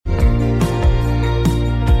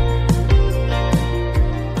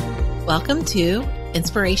Welcome to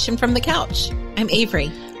Inspiration from the Couch. I'm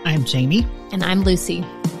Avery. I'm Jamie. And I'm Lucy.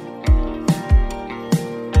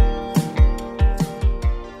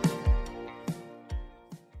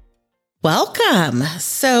 Welcome.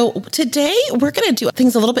 So today we're going to do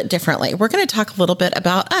things a little bit differently. We're going to talk a little bit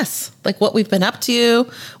about us, like what we've been up to,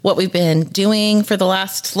 what we've been doing for the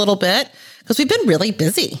last little bit, because we've been really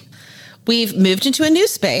busy. We've moved into a new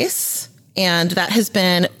space, and that has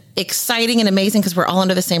been exciting and amazing because we're all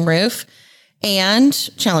under the same roof, and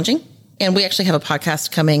challenging. And we actually have a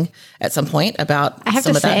podcast coming at some point about I have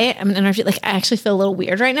to say, I actually feel a little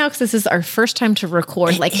weird right now because this is our first time to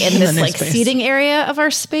record like in this like seating area of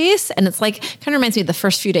our space. And it's like kind of reminds me of the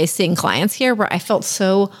first few days seeing clients here where I felt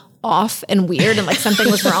so off and weird and like something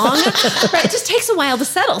was wrong. Right? It just takes a while to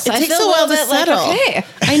settle. So it takes I feel a while to settle. Like, okay.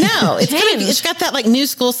 I know. It's got that like new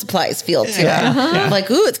school supplies feel to it. Yeah.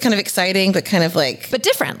 Like, ooh, it's kind of exciting, but kind of like... But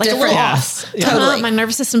different. Like a little off. Yeah. Totally. My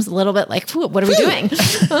nervous system's a little bit like, what are we doing?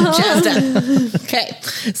 Jazzed up. Okay.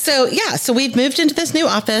 So we've moved into this new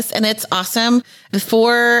office and it's awesome.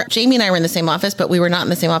 Before, Jamie and I were in the same office, but we were not in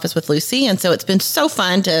the same office with Lucy. And so it's been so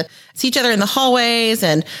fun to see each other in the hallways.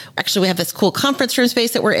 And actually we have this cool conference room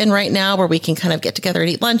space that we're in right now where we can kind of get together and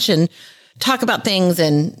eat lunch and talk about things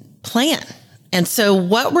and plan. And so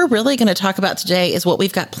what we're really going to talk about today is what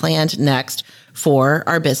we've got planned next for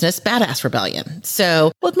our business, Badass Rebellion.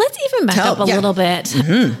 So, well, let's even back up a little bit.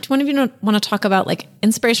 Mm-hmm. Do one of you want to talk about like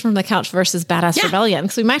Inspiration from the Couch versus Badass Rebellion?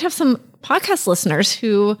 Because we might have some podcast listeners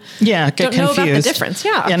who get don't confused. Know about the difference.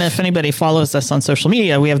 Yeah. And if anybody follows us on social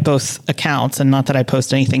media, we have both accounts, and not that I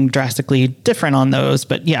post anything drastically different on those,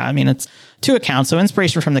 but yeah, I mean, it's two accounts. So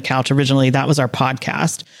Inspiration from the Couch, originally that was our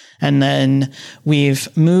podcast. And then we've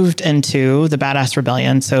moved into the Badass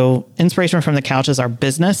Rebellion. So Inspiration from the Couch is our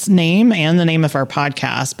business name and the name of our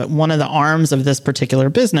podcast. But one of the arms of this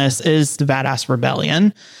particular business is the Badass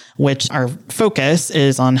Rebellion, which our focus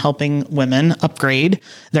is on helping women upgrade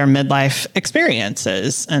their midlife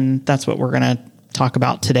experiences. And that's what we're going to talk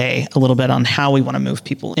about today, a little bit on how we want to move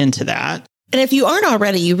people into that. And if you aren't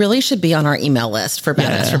already, you really should be on our email list for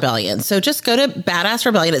Badass Rebellion. So just go to Badass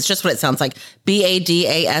Rebellion. It's just what it sounds like.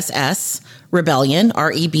 BADASS Rebellion,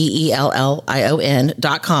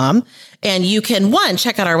 REBELLION.com. And you can,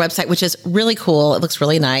 check out our website, which is really cool. It looks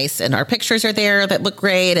really nice. And our pictures are there that look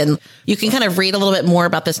great. And you can kind of read a little bit more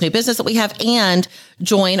about this new business that we have and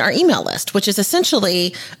join our email list, which is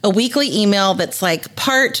essentially a weekly email that's like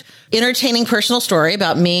part entertaining personal story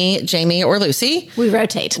about me, Jamie, or Lucy. We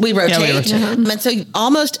rotate. Yeah, we rotate. And so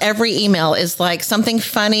almost every email is like something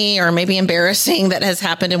funny or maybe embarrassing that has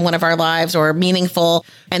happened in one of our lives or meaningful.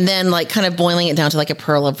 And then like kind of boiling it down to like a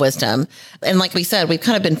pearl of wisdom. And like we said, we've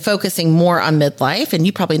kind of been focusing more on midlife. And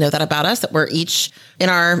you probably know that about us, that we're each in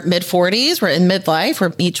our mid 40s. We're in midlife.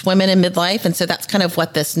 We're each women in midlife. And so that's kind of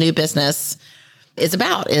what this new business is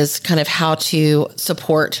about, is kind of how to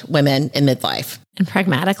support women in midlife. And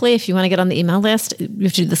pragmatically, if you want to get on the email list, you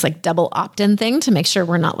have to do this like double opt-in thing to make sure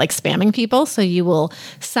we're not like spamming people. So you will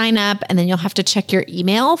sign up and then you'll have to check your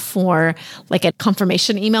email for like a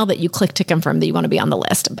confirmation email that you click to confirm that you want to be on the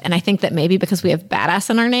list. And I think that maybe because we have badass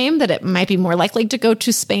in our name, that it might be more likely to go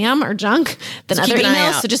to spam or junk than other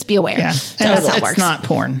emails. So just be aware. Yeah. That's how it works. It's not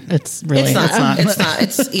porn. It's really, it's not.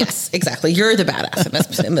 Yes, exactly. You're the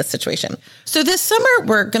badass in this situation. So this summer,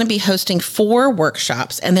 we're going to be hosting 4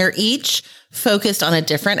 workshops, and they're each focused on a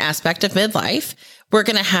different aspect of midlife. We're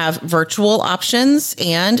going to have virtual options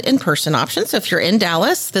and in-person options. So if you're in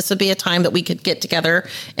Dallas, this would be a time that we could get together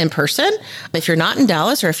in person. If you're not in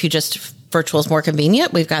Dallas, or if you just virtual is more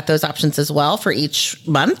convenient, we've got those options as well for each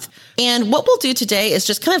month. And what we'll do today is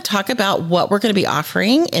just kind of talk about what we're going to be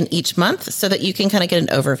offering in each month so that you can kind of get an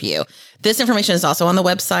overview. This information is also on the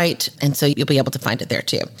website, and so you'll be able to find it there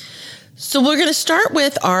too. So we're going to start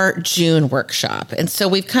with our June workshop. And so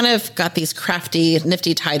we've kind of got these crafty,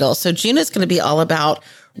 nifty titles. So June is going to be all about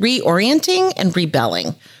reorienting and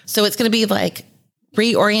rebelling. So it's going to be like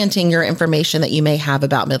reorienting your information that you may have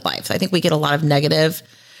about midlife. So I think we get a lot of negative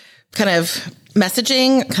kind of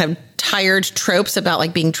messaging, kind of tired tropes about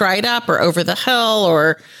like being dried up or over the hill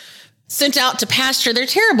or sent out to pasture. They're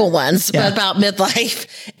terrible ones about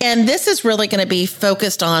midlife. And this is really going to be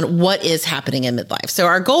focused on what is happening in midlife. So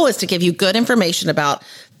our goal is to give you good information about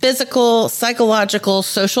physical, psychological,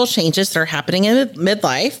 social changes that are happening in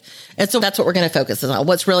midlife. And so that's what we're going to focus on,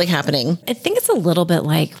 what's really happening. I think it's a little bit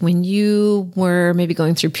like when you were maybe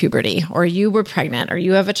going through puberty, or you were pregnant, or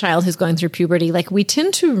you have a child who's going through puberty. Like, we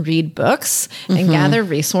tend to read books and gather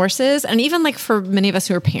resources. And even like for many of us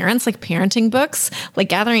who are parents, like parenting books, like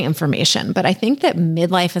gathering information. But I think that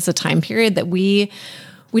midlife is a time period that we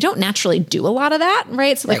we don't naturally do a lot of that,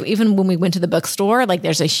 right? So like even when we went to the bookstore, like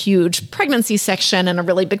there's a huge pregnancy section and a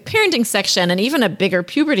really big parenting section and even a bigger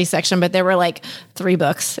puberty section, but there were like 3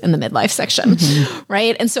 books in the midlife section,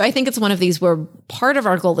 right? And so I think it's one of these where part of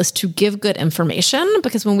our goal is to give good information,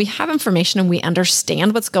 because when we have information and we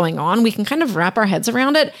understand what's going on, we can kind of wrap our heads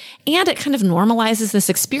around it, and it kind of normalizes this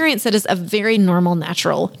experience that is a very normal,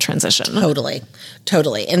 natural transition.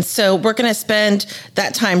 Totally. And so we're going to spend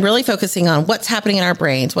that time really focusing on what's happening in our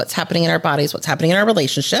brains, what's happening in our bodies, what's happening in our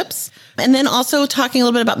relationships, and then also talking a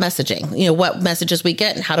little bit about messaging, what messages we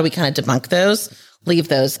get and how do we kind of debunk those, leave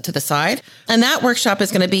those to the side. And that workshop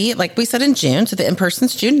is going to be, like we said, in June. So the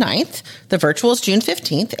in-person's June 9th, the virtual is June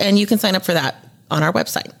 15th, and you can sign up for that on our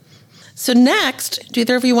website. So next, do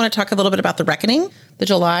either of you want to talk a little bit about the Reckoning, the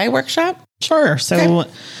July workshop? Sure. So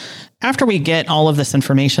after we get all of this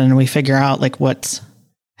information and we figure out like what's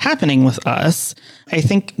happening with us, I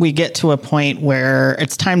think we get to a point where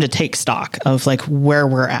it's time to take stock of like where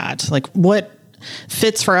we're at, like what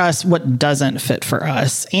fits for us, what doesn't fit for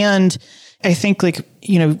us. And I think like,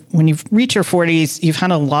 when you reach your 40s, you've had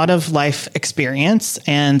a lot of life experience,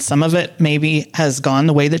 and some of it maybe has gone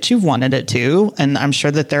the way that you've wanted it to. And I'm sure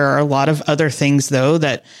that there are a lot of other things though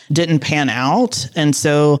that didn't pan out. And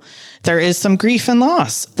so there is some grief and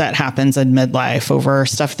loss that happens in midlife over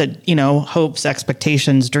stuff that, hopes,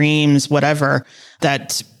 expectations, dreams, whatever,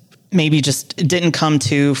 that maybe just didn't come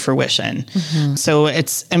to fruition. So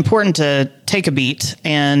it's important to take a beat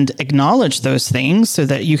and acknowledge those things so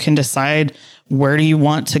that you can decide, where do you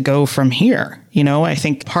want to go from here? I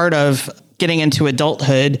think part of getting into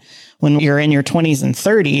adulthood when you're in your 20s and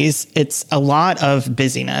 30s, it's a lot of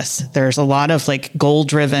busyness. There's a lot of like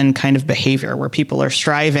goal-driven kind of behavior where people are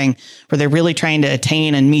striving, where they're really trying to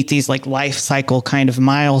attain and meet these like life cycle kind of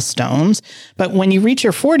milestones. But when you reach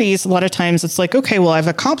your 40s, a lot of times it's like, okay, well, I've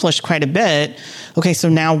accomplished quite a bit. Okay, so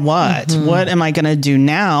now what? What am I going to do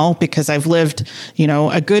now? Because I've lived,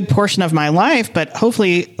 a good portion of my life, but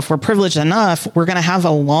hopefully if we're privileged enough, we're going to have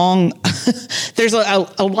a long, there's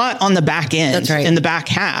a lot on the back end, in the back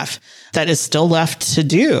half, that is still left to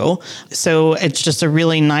do. So it's just a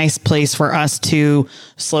really nice place for us to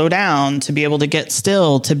slow down, to be able to get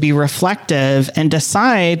still, to be reflective and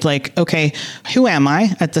decide like, okay, who am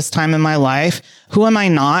I at this time in my life? Who am I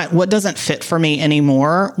not? What doesn't fit for me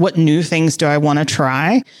anymore? What new things do I want to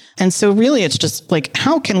try? And so really it's just like,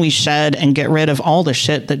 how can we shed and get rid of all the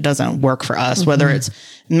shit that doesn't work for us, whether it's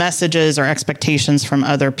messages or expectations from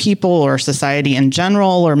other people or society in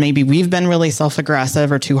general, or maybe we've been really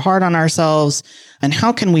self-aggressive or too hard on ourselves. And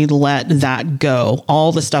how can we let that go?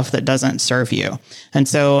 All the stuff that doesn't serve you. And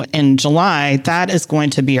so in July, that is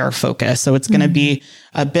going to be our focus. So it's going to be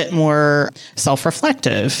a bit more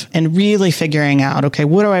self-reflective and really figuring out, okay,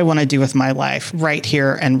 what do I want to do with my life right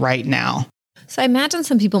here and right now? So I imagine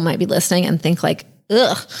some people might be listening and think like,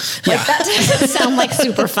 ugh, like that doesn't sound like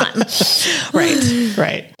super fun.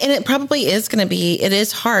 Right. And it probably is going to be, it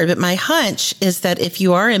is hard, but my hunch is that if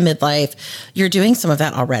you are in midlife, you're doing some of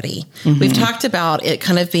that already. We've talked about it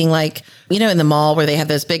kind of being like, in the mall where they have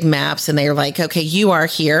those big maps and they're like, okay, you are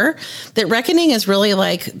here. That Reckoning is really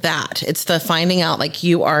like that. It's the finding out like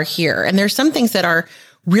you are here. And there's some things that are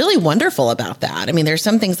really wonderful about that. I mean, there's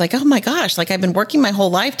some things like, oh my gosh, like I've been working my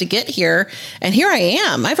whole life to get here and here I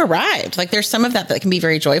am, I've arrived. Like there's some of that can be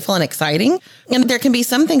very joyful and exciting. And there can be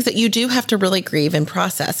some things that you do have to really grieve and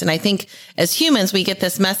process. And I think as humans, we get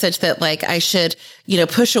this message that like, I should,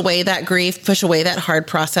 push away that grief, push away that hard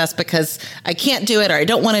process because I can't do it or I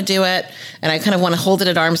don't want to do it. And I kind of want to hold it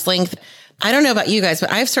at arm's length. I don't know about you guys,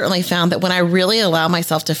 but I've certainly found that when I really allow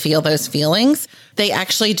myself to feel those feelings, they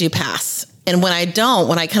actually do pass. And when I don't,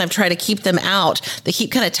 when I kind of try to keep them out, they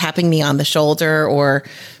keep kind of tapping me on the shoulder or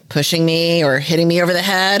pushing me or hitting me over the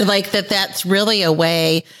head. Like that's really a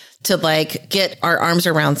way to like get our arms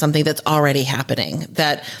around something that's already happening,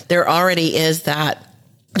 that there already is that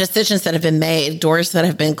decisions that have been made, doors that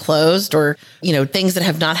have been closed, or, things that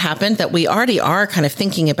have not happened that we already are kind of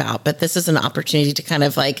thinking about. But this is an opportunity to kind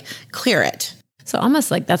of like clear it. So almost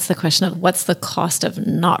like that's the question of what's the cost of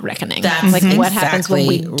not reckoning? That's like what happens when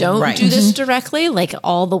we don't do this directly, like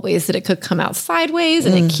all the ways that it could come out sideways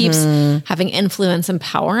and it keeps having influence and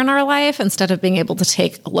power in our life instead of being able to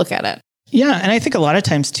take a look at it. Yeah. And I think a lot of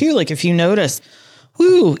times too, like if you notice,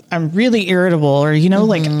 I'm really irritable or,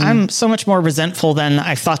 like I'm so much more resentful than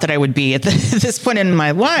I thought that I would be at this point in my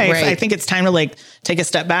life. Right. I think it's time to like take a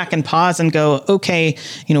step back and pause and go, okay,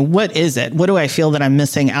 what is it? What do I feel that I'm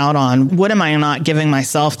missing out on? What am I not giving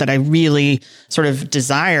myself that I really sort of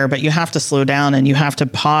desire? But you have to slow down and you have to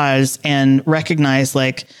pause and recognize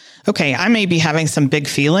like, okay, I may be having some big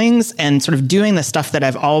feelings and sort of doing the stuff that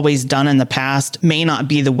I've always done in the past may not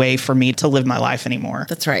be the way for me to live my life anymore.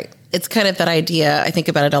 That's right. It's kind of that idea. I think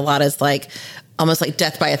about it a lot as like almost like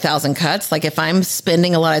death by a thousand cuts. Like if I'm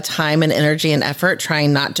spending a lot of time and energy and effort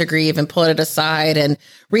trying not to grieve and pull it aside and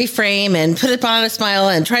reframe and put it on a smile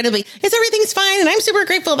and try to be, everything's fine and I'm super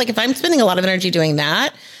grateful. Like if I'm spending a lot of energy doing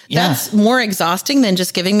that, that's more exhausting than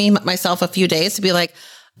just giving myself a few days to be like,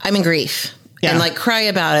 I'm in grief and like cry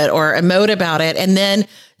about it or emote about it. And then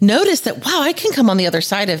notice that, wow, I can come on the other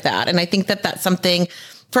side of that. And I think that that's something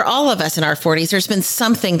for all of us in our 40s. There's been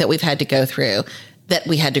something that we've had to go through that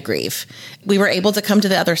we had to grieve. We were able to come to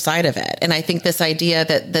the other side of it. And I think this idea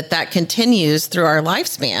that continues through our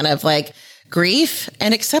lifespan of like grief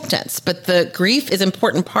and acceptance, but the grief is an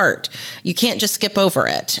important part. You can't just skip over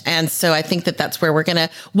it. And so I think that that's where we're going to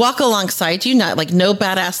walk alongside you, not like no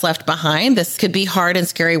badass left behind. This could be hard and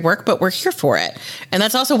scary work, but we're here for it. And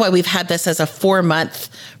that's also why we've had this as a 4-month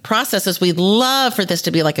process, is we'd love for this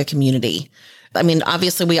to be like a community. I mean,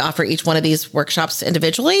 obviously we offer each one of these workshops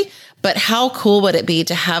individually, but how cool would it be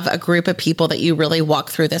to have a group of people that you really walk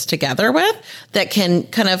through this together with that can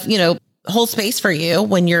kind of, hold space for you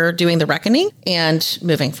when you're doing the reckoning and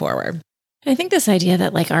moving forward. I think this idea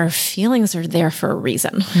that like our feelings are there for a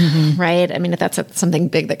reason, right? I mean, that's something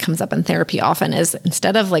big that comes up in therapy often, is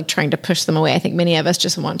instead of like trying to push them away, I think many of us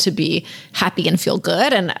just want to be happy and feel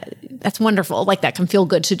good. And that's wonderful. Like that can feel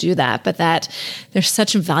good to do that, but that there's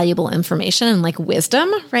such valuable information and like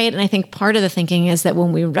wisdom, right? And I think part of the thinking is that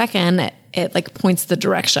when we reckon, it like points the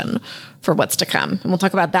direction for what's to come. And we'll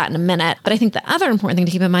talk about that in a minute. But I think the other important thing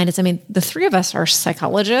to keep in mind is, I mean, the three of us are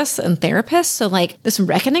psychologists and therapists. So like this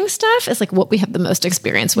reckoning stuff is like what we have the most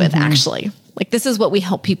experience with, actually. Like this is what we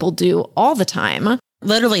help people do all the time.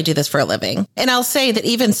 Literally do this for a living. And I'll say that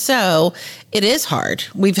even so, it is hard.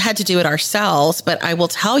 We've had to do it ourselves, but I will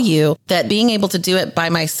tell you that being able to do it by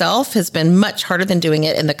myself has been much harder than doing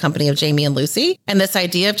it in the company of Jamie and Lucy. And this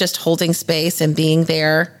idea of just holding space and being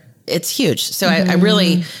there, it's huge. So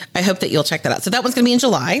I hope that you'll check that out. So that one's going to be in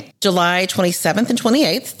July 27th and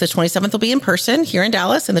 28th. The 27th will be in person here in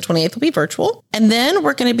Dallas and the 28th will be virtual. And then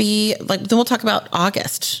we're going to be then we'll talk about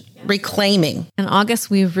August. Reclaiming. In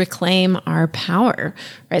August, we reclaim our power,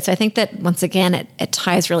 right? So I think that once again, it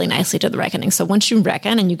ties really nicely to the reckoning. So once you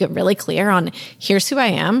reckon and you get really clear on here's who I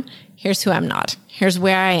am, here's who I'm not, here's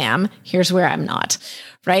where I am, here's where I'm not,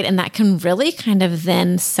 right? And that can really kind of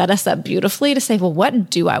then set us up beautifully to say, well,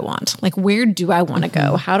 what do I want? Like, where do I want to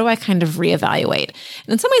go? How do I kind of reevaluate? And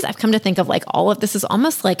in some ways, I've come to think of like all of this is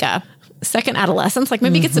almost like a second adolescence. Like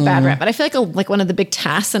maybe it gets a bad rep, but I feel like one of the big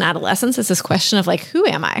tasks in adolescence is this question of like, who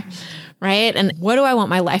am I? Right? And what do I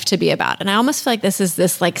want my life to be about? And I almost feel like this is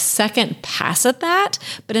this like second pass at that,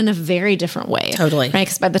 but in a very different way. Totally. Right?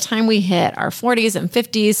 Because by the time we hit our 40s and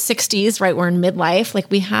 50s, 60s, right, we're in midlife,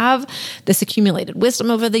 like we have this accumulated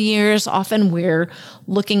wisdom over the years. Often we're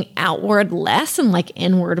looking outward less and like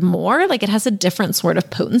inward more. Like it has a different sort of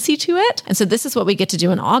potency to it. And so this is what we get to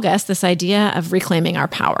do in August, this idea of reclaiming our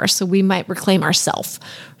power. So we might reclaim ourself,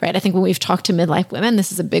 right? I think when we've talked to midlife women,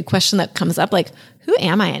 this is a big question that comes up, like, who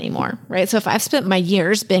am I anymore, right? So if I've spent my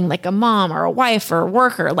years being like a mom or a wife or a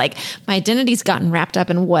worker, like my identity's gotten wrapped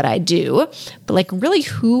up in what I do, but like really,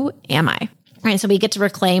 who am I, right? So we get to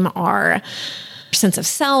reclaim our sense of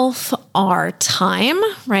self, our time,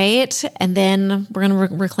 right? And then we're going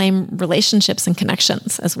to reclaim relationships and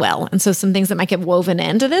connections as well. And so some things that might get woven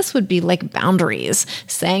into this would be like boundaries,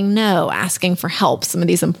 saying no, asking for help, some of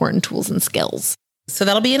these important tools and skills. So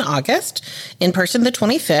that'll be in August, in person the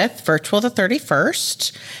 25th, virtual the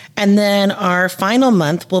 31st. And then our final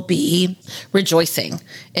month will be rejoicing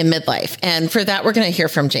in midlife. And for that, we're going to hear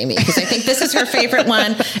from Jamie, because I think this is her favorite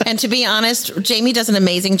one. And to be honest, Jamie does an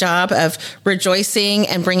amazing job of rejoicing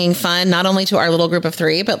and bringing fun, not only to our little group of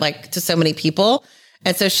 3, but like to so many people.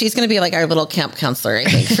 And so she's going to be like our little camp counselor, I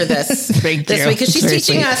think, for this week, because she's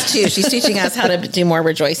teaching us too. She's teaching us how to do more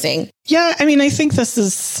rejoicing. Yeah. I mean, I think this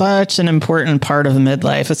is such an important part of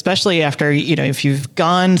midlife, especially after, if you've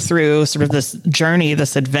gone through sort of this journey,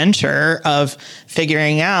 this adventure of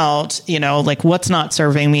figuring out, like what's not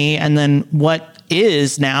serving me and then what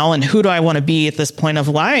is now and who do I want to be at this point of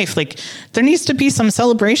life. Like there needs to be some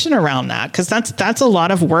celebration around that, because that's a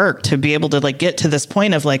lot of work to be able to like get to this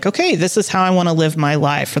point of like, okay, this is how I want to live my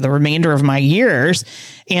life for the remainder of my years.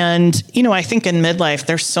 And, I think in midlife,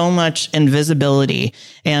 there's so much invisibility.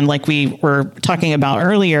 And like we were talking about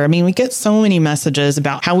earlier, I mean, we get so many messages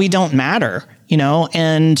about how we don't matter.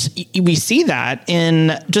 and we see that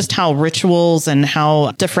in just how rituals and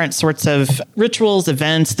how different sorts of rituals,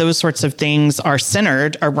 events, those sorts of things are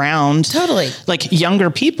centered around totally like younger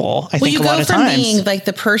people. I think a lot of times. You go from being like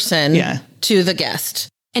the person to the guest.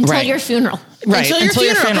 Until your funeral. Right. Until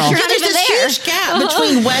your funeral. You're There's this huge gap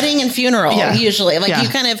between wedding and funeral, usually. Like you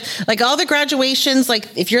kind of, like all the graduations,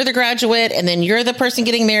 like if you're the graduate and then you're the person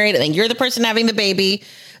getting married and then you're the person having the baby.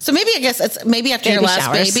 So maybe, I guess it's maybe after your last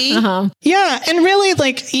baby. Yeah. And really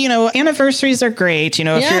like, anniversaries are great,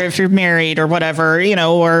 if you're married or whatever,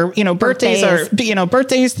 or, birthdays are,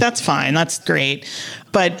 birthdays, that's fine. That's great.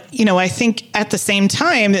 But, I think at the same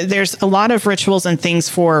time, there's a lot of rituals and things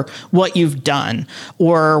for what you've done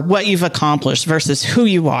or what you've accomplished versus who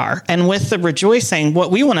you are. And with the rejoicing,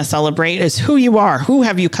 what we want to celebrate is who you are. Who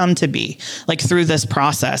have you come to be like through this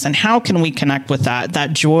process? And how can we connect with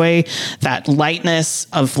that joy, that lightness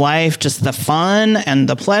of life, just the fun and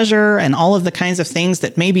the pleasure and all of the kinds of things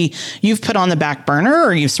that maybe you've put on the back burner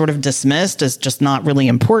or you've sort of dismissed as just not really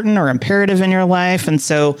important or imperative in your life. And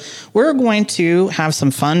so we're going to have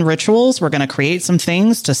some fun rituals. We're going to create some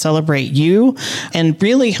things to celebrate you and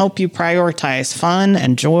really help you prioritize fun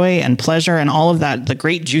and joy and pleasure and all of that, the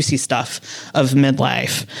great juicy stuff of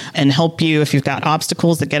midlife, and help you if you've got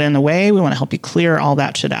obstacles that get in the way. We want to help you clear all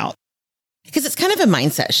that shit out. Because it's kind of a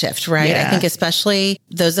mindset shift, right? Yeah. I think especially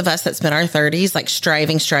those of us that spend our 30s, like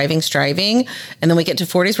striving. And then we get to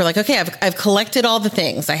 40s, we're like, okay, I've collected all the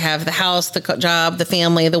things. I have the house, the job, the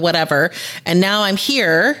family, the whatever. And now I'm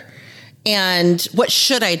here. And what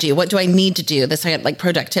should I do? What do I need to do? This like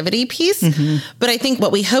productivity piece. But I think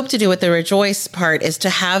what we hope to do with the rejoice part is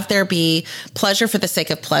to have there be pleasure for the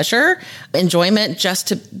sake of pleasure, enjoyment, just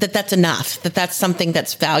to that's enough, that's something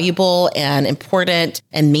that's valuable and important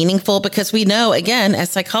and meaningful, because we know, again,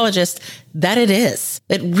 as psychologists, that it is.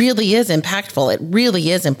 It really is impactful. It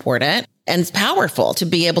really is important. And it's powerful to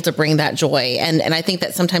be able to bring that joy. And I think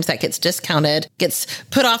that sometimes that gets discounted, gets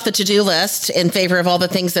put off the to-do list in favor of all the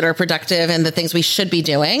things that are productive and the things we should be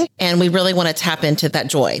doing. And we really want to tap into that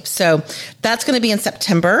joy. So that's going to be in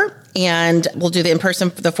September. And we'll do the in-person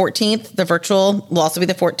the 14th. The virtual will also be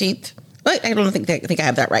the 14th. I don't think I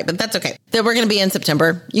have that right, but that's okay. Then we're going to be in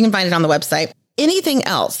September. You can find it on the website. Anything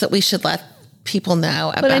else that we should let people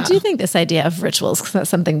know about? But I do think this idea of rituals, because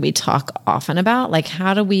that's something we talk often about, like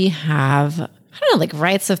how do we have, I don't know, like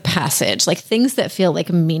rites of passage, like things that feel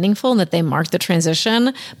like meaningful and that they mark the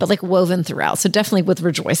transition, but like woven throughout. So definitely with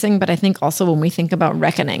rejoicing, but I think also when we think about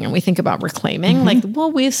reckoning and we think about reclaiming, like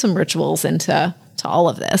we'll weave some rituals into all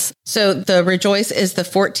of this. So the rejoice is the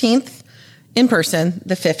 14th in person,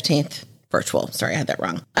 the 15th virtual. Sorry, I had that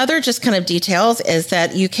wrong. Other just kind of details is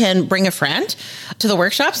that you can bring a friend to the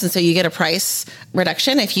workshops. And so you get a price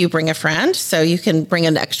reduction if you bring a friend. So you can bring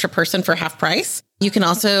an extra person for half price. You can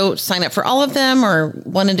also sign up for all of them or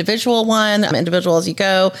one individual as you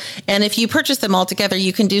go. And if you purchase them all together,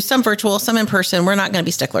 you can do some virtual, some in person. We're not going to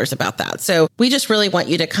be sticklers about that. So we just really want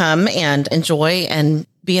you to come and enjoy and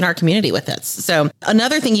be in our community with us. So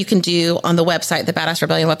another thing you can do on the website, the Badass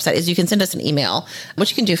Rebellion website, is you can send us an email,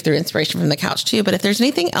 which you can do through Inspiration from the Couch too. But if there's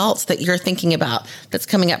anything else that you're thinking about that's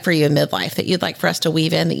coming up for you in midlife that you'd like for us to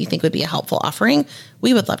weave in that you think would be a helpful offering,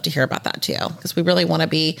 we would love to hear about that too, because we really want to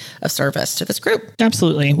be of service to this group.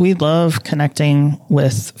 Absolutely. We love connecting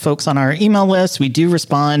with folks on our email list. We do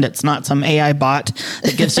respond. It's not some AI bot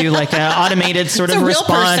that gives you like an automated sort of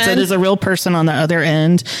response. It is a real person on the other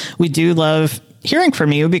end. We do love hearing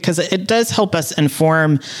from you because it does help us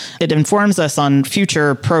informs us on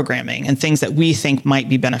future programming and things that we think might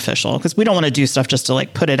be beneficial, because we don't want to do stuff just to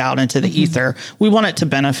like put it out into the ether. We want it to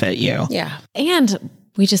benefit you. Yeah. And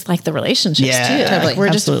we just like the relationships too. Totally. We're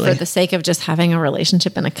absolutely. Just for the sake of just having a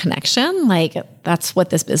relationship and a connection, like that's what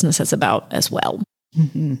this business is about as well.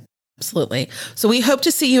 Absolutely. So we hope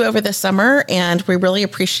to see you over the summer, and we really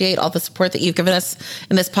appreciate all the support that you've given us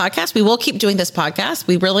in this podcast. We will keep doing this podcast.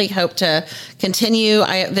 We really hope to continue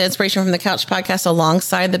the Inspiration from the Couch podcast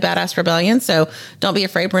alongside the Badass Rebellion. So don't be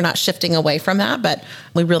afraid. We're not shifting away from that, but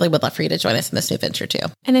we really would love for you to join us in this new venture too.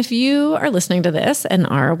 And if you are listening to this and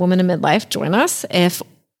are a woman in midlife, join us.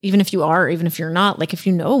 Even if you are, or even if you're not, like if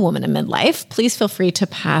you know a woman in midlife, please feel free to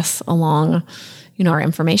pass along our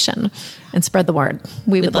information and spread the word.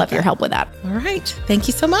 We would love your help with that. All right. Thank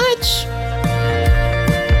you so much.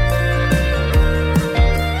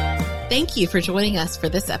 Thank you for joining us for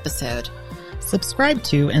this episode. Subscribe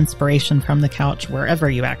to Inspiration from the Couch wherever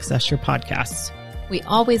you access your podcasts. We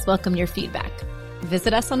always welcome your feedback.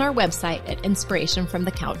 Visit us on our website at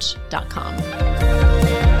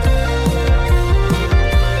inspirationfromthecouch.com.